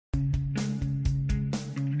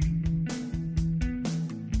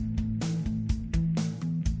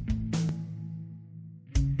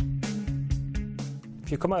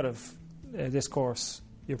If you come out of this course,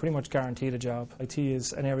 you're pretty much guaranteed a job. IT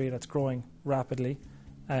is an area that's growing rapidly,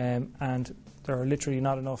 and there are literally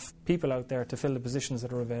not enough people out there to fill the positions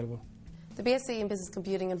that are available. The BSc in Business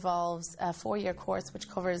Computing involves a 4-year course which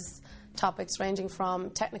covers topics ranging from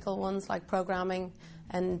technical ones like programming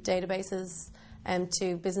and databases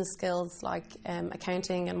to business skills like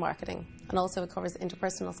accounting and marketing. And also it covers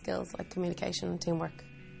interpersonal skills like communication and teamwork.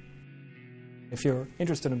 If you're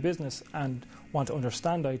interested in business and want to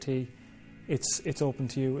understand IT, it's open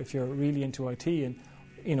to you. If you're really into IT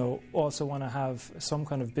and also want to have some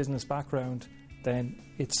kind of business background, then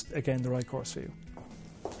it's again the right course for you.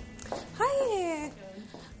 Hi,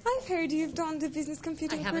 I've heard you've done the business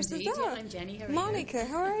computing course as well. I'm Jenny. How are Monica,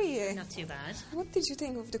 how are you? Not too bad. What did you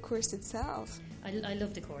think of the course itself? I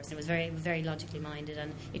loved the course. It was very logically minded,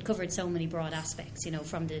 and it covered so many broad aspects.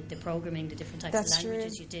 From the programming, the different types of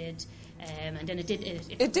languages you did, and then it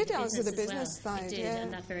did also the business side. It did, yeah.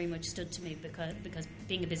 And that very much stood to me because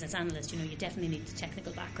being a business analyst, you definitely need the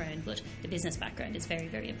technical background, but the business background is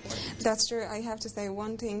very important. That's true. I have to say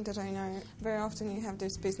one thing that I know very often you have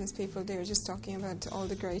those business people. They're just talking about all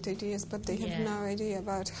the great ideas, but they have no idea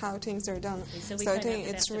about how things are done. So I think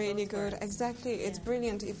it's really good. Exactly, it's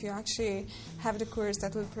brilliant if you actually have the course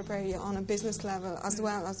that will prepare you on a business level as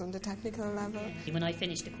well as on the technical level. When I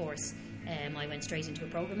finished the course, I went straight into a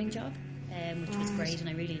programming job, which was great, and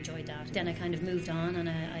I really enjoyed that. Then I kind of moved on, and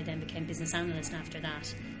I then became business analyst after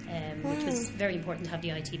that, which was very important to have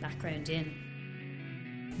the IT background in.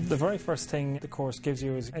 The very first thing the course gives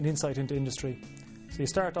you is an insight into industry. So you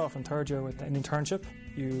start off in third year with an internship.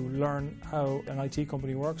 You learn how an IT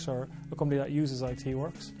company works, or a company that uses IT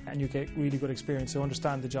works, and you get really good experience to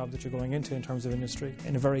understand the job that you're going into in terms of industry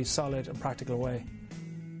in a very solid and practical way.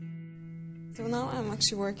 So now I'm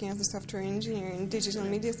actually working as a software engineer in Digital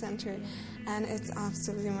Media Centre, and it's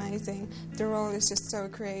absolutely amazing. The role is just so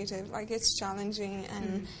creative, it's challenging,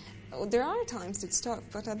 and there are times it's tough,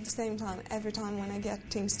 but at the same time, every time when I get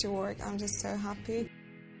things to work, I'm just so happy.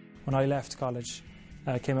 When I left college,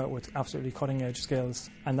 I came out with absolutely cutting-edge skills,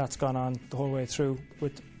 and that's gone on the whole way through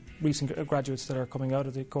with recent graduates that are coming out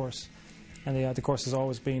of the course, and the course has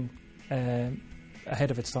always been ahead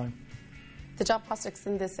of its time. The job prospects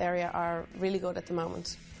in this area are really good at the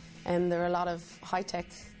moment, and there are a lot of high-tech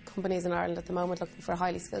companies in Ireland at the moment looking for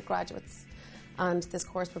highly skilled graduates, and this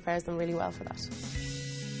course prepares them really well for that.